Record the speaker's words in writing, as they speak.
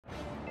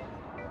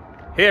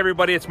Hey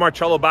everybody, it's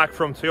Marcello back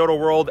from Toyota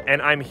World,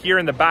 and I'm here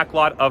in the back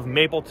lot of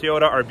Maple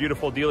Toyota, our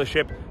beautiful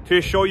dealership,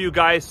 to show you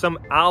guys some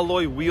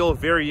alloy wheel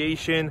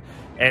variation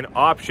and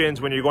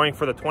options when you're going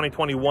for the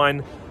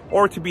 2021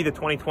 or to be the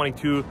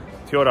 2022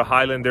 Toyota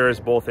Highlanders,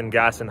 both in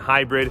gas and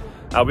hybrid.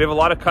 We have a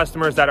lot of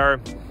customers that are,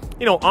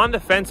 on the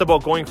fence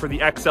about going for the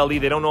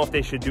XLE. They don't know if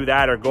they should do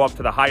that or go up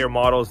to the higher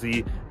models,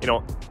 the,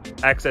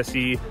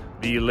 XSE,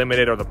 the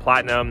Limited or the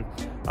Platinum.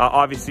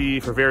 Obviously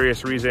for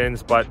various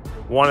reasons, but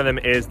one of them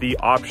is the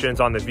options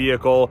on the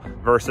vehicle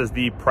versus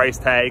the price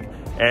tag.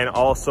 And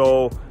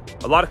also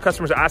a lot of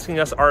customers are asking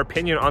us our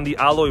opinion on the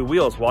alloy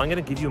wheels. Well, I'm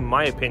going to give you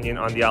my opinion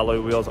on the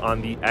alloy wheels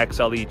on the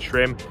XLE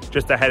trim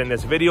just ahead in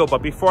this video.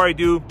 But before I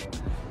do,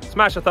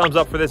 smash a thumbs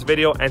up for this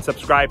video and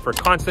subscribe for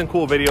constant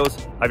cool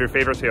videos of your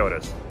favorite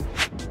Toyotas.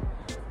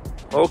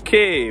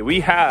 Okay, we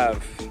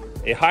have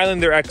a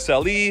Highlander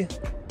XLE,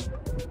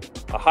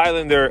 a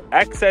Highlander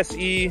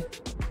XSE,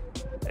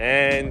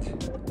 and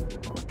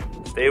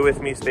stay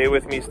with me. I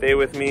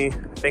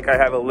think I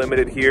have a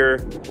Limited here.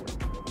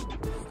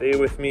 Stay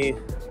with me.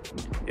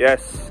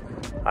 Yes,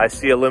 I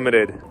see a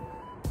Limited.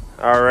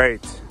 All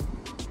right.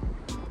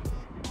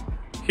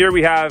 Here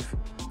we have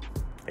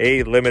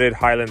a Limited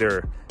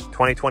Highlander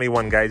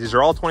 2021, guys. These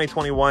are all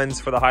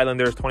 2021s for the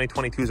Highlanders.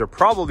 2022s are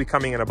probably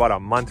coming in about a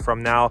month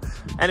from now.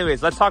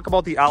 Anyways, let's talk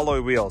about the alloy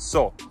wheels.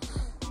 So,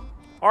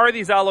 are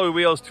these alloy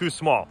wheels too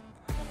small?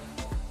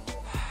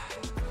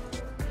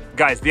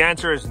 Guys, the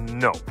answer is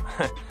no.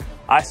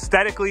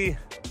 Aesthetically,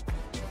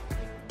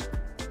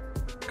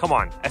 come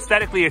on.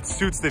 Aesthetically, it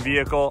suits the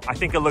vehicle. I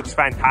think it looks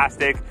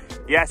fantastic.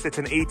 Yes, it's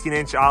an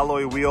 18-inch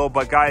alloy wheel,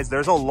 but guys,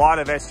 there's a lot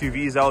of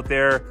SUVs out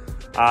there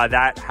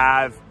that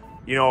have,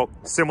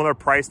 similar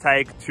price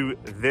tag to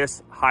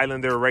this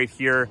Highlander right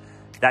here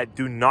that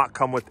do not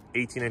come with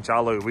 18-inch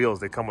alloy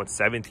wheels. They come with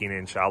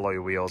 17-inch alloy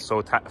wheels.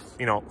 So,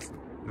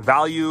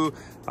 value,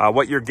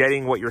 what you're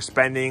getting, what you're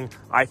spending.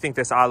 I think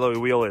this alloy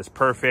wheel is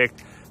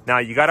perfect. Now,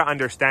 you got to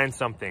understand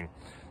something.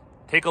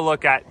 Take a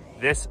look at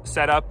this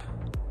setup.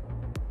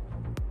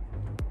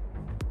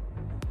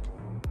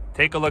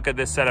 Take a look at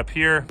this setup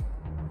here.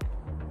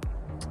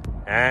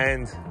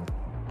 And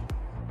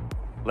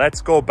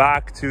let's go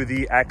back to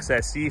the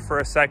XSE for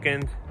a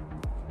second.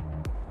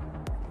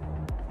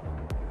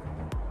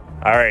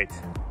 All right.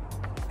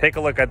 Take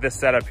a look at this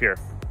setup here.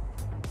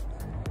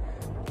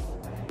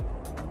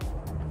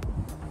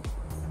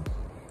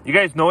 You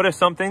guys notice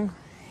something?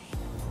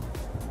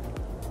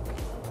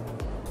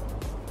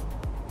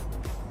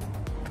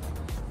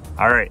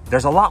 All right,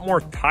 there's a lot more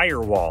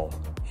tire wall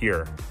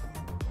here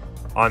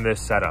on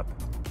this setup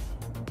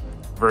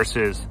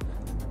versus,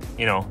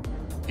 the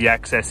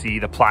XSE,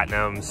 the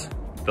Platinums,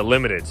 the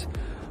Limiteds.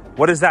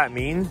 What does that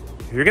mean?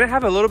 You're gonna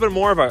have a little bit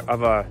more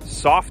of a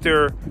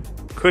softer,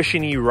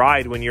 cushiony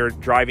ride when you're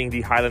driving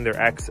the Highlander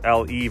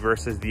XLE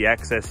versus the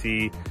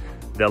XSE,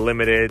 the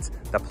Limiteds,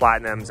 the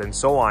Platinums, and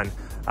so on,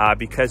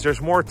 because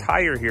there's more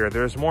tire here.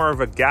 There's more of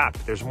a gap.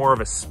 There's more of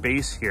a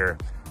space here,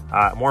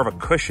 more of a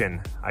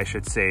cushion, I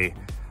should say,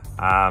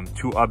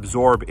 to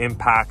absorb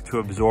impact, to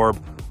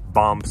absorb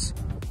bumps,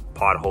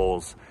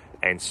 potholes,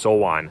 and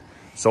so on.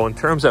 So in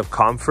terms of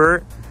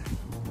comfort,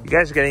 you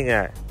guys are getting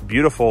a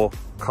beautiful,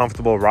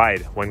 comfortable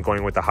ride when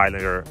going with the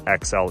Highlander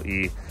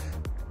XLE.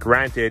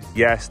 Granted,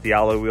 yes, the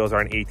alloy wheels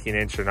are an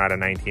 18-inch, they're not a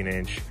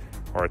 19-inch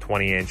or a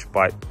 20-inch,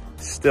 but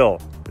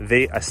still,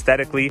 they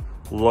aesthetically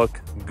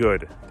look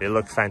good. They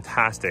look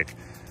fantastic.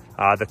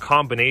 The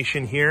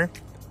combination here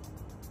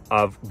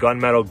of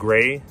gunmetal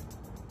gray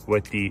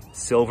with the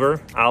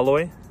silver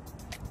alloy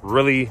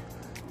really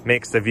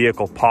makes the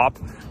vehicle pop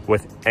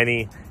with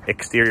any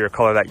exterior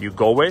color that you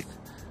go with.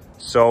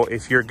 So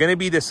if you're going to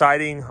be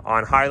deciding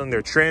on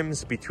Highlander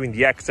trims between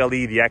the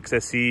XLE, the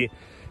XSE,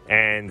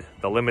 and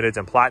the Limiteds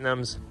and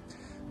Platinums,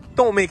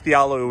 don't make the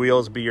alloy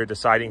wheels be your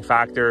deciding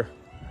factor.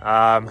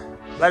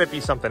 Let it be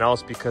something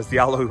else, because the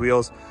alloy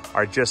wheels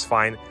are just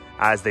fine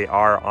as they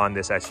are on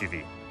this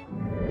SUV.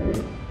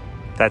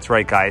 That's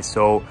right, guys.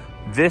 So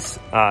this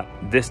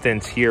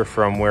distance here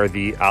from where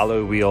the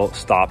alloy wheel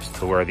stops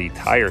to where the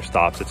tire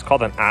stops, it's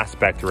called an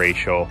aspect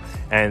ratio,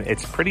 and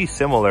it's pretty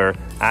similar.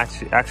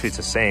 Actually it's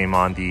the same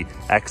on the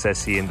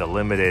XSE and the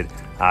Limited.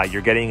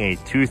 You're getting a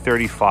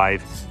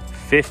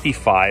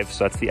 235/55,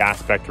 so that's the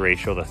aspect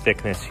ratio, the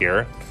thickness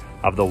here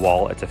of the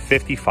wall. It's a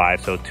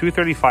 55, so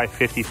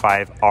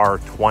 235/55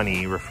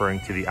 R20, referring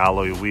to the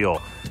alloy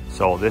wheel.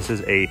 So this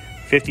is a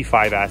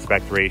 55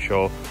 aspect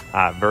ratio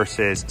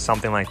versus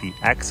something like the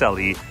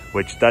XLE,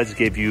 which does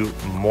give you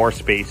more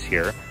space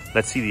here.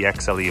 Let's see the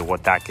XLE,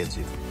 what that gives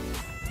you.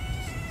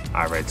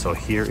 All right, so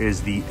here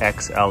is the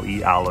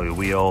XLE alloy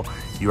wheel.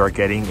 You are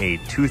getting a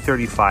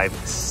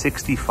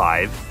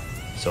 235/65.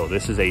 So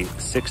this is a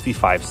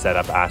 65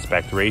 setup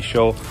aspect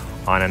ratio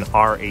on an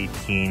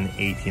R18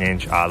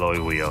 18-inch alloy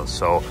wheel.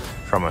 So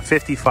from a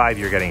 55,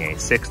 you're getting a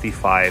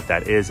 65.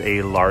 That is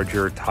a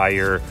larger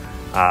tire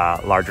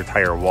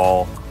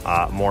wall,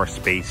 more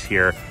space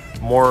here,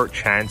 more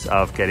chance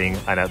of getting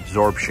an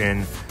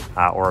absorption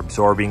or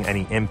absorbing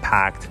any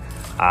impact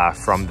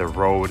from the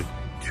road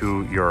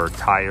to your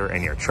tire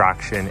and your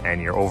traction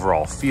and your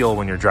overall feel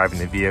when you're driving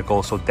the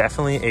vehicle. So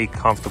definitely a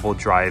comfortable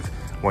drive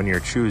when you're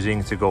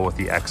choosing to go with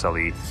the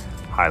XLE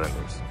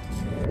Highlanders.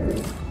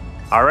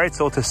 All right,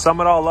 so to sum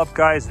it all up,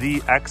 guys,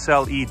 the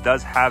XLE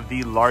does have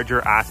the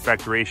larger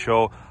aspect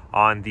ratio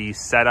on the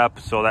setup.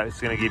 So that's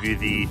gonna give you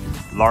the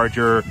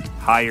larger,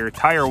 higher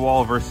tire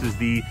wall versus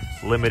the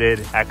limited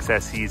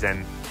XSEs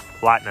and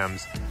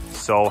Platinums.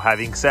 So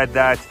having said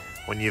that,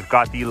 when you've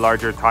got the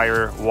larger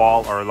tire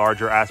wall or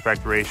larger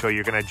aspect ratio,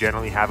 you're gonna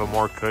generally have a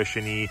more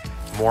cushiony,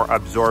 more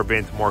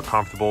absorbent, more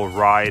comfortable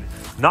ride.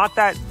 Not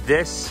that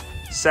this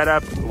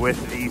setup with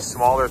a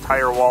smaller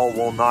tire wall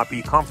will not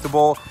be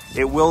comfortable.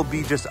 It will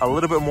be just a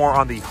little bit more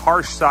on the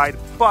harsh side,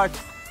 but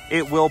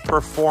it will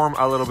perform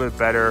a little bit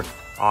better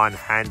on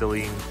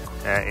handling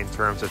in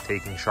terms of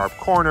taking sharp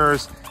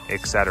corners,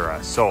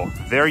 etc. So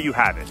there you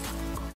have it.